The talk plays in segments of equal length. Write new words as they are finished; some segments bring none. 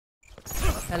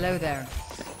Hello there.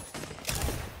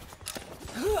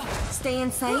 Stay in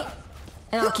sight,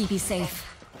 and I'll keep you safe.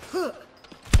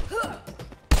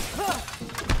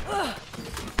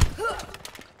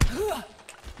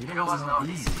 It was not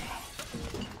easy.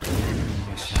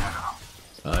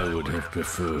 I would have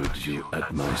preferred you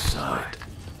at my side.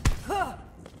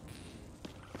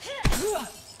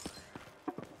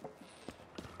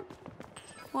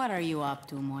 What are you up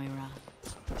to, Moira?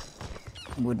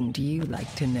 Wouldn't you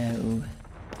like to know?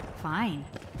 Fine.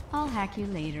 I'll hack you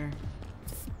later.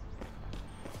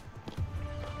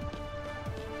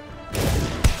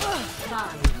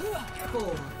 Five,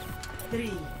 4, 3,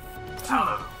 2,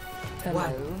 Hello.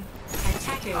 1.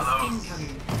 Attackers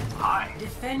incoming. Hi.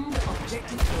 Defend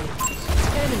objective A.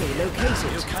 Enemy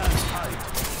located. You can't hide.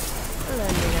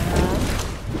 Lending a hand.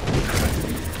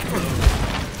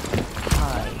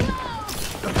 Hi.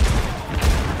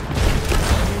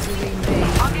 Misery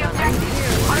made. On the objective.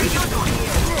 What are you doing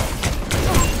here?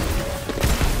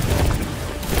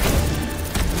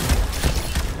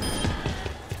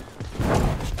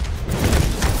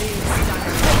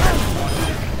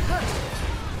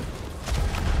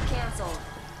 Cancel.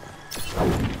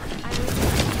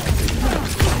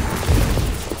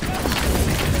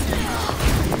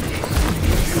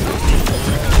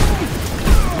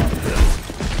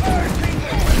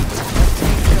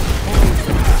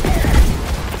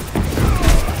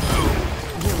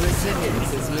 Your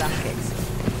resilience is lacking.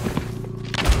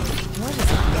 What is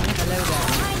that?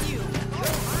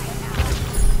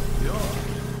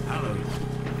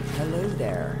 Hello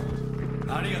there.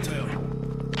 Hello there.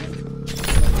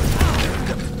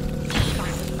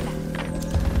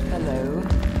 Hello.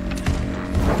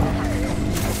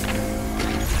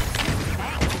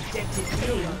 Objective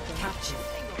A captured.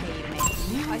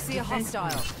 I see a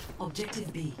hostile. Objective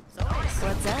B.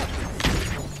 What's up?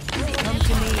 Come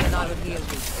to me and I will heal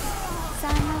you.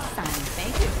 Sign,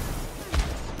 thank you.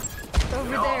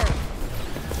 Over there.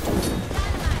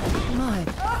 My.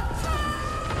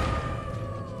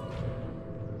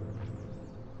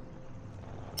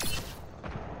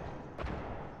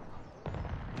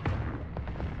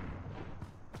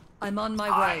 I'm on my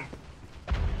way.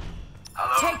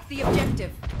 Hello? Take the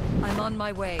objective. I'm on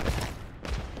my way.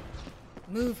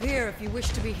 Move here if you wish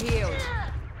to be healed.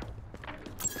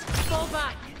 Fall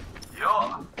back.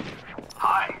 Yo.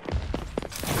 Hi.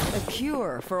 A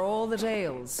cure for all that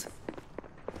ails.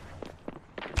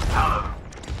 Hello.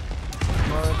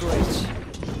 Or a glitch.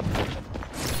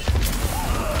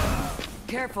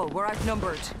 Careful, we're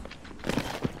outnumbered.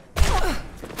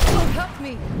 Help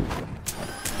me!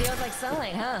 Feels like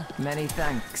sunlight, huh? Many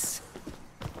thanks.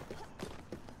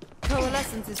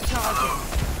 Coalescence is charging.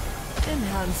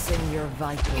 Enhancing your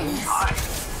vitals. Hi.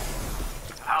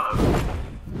 Hello.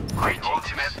 My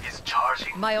ultimate is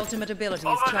charging. My ultimate ability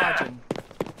is charging.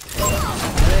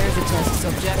 There's a test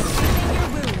subject. Healing your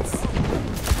wounds.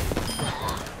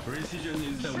 Precision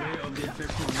is the way of the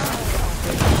effective.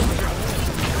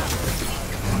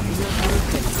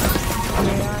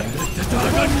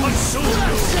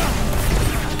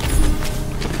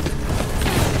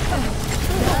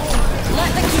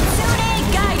 Let the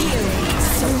Kitsune guide you!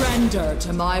 Surrender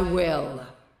to my will.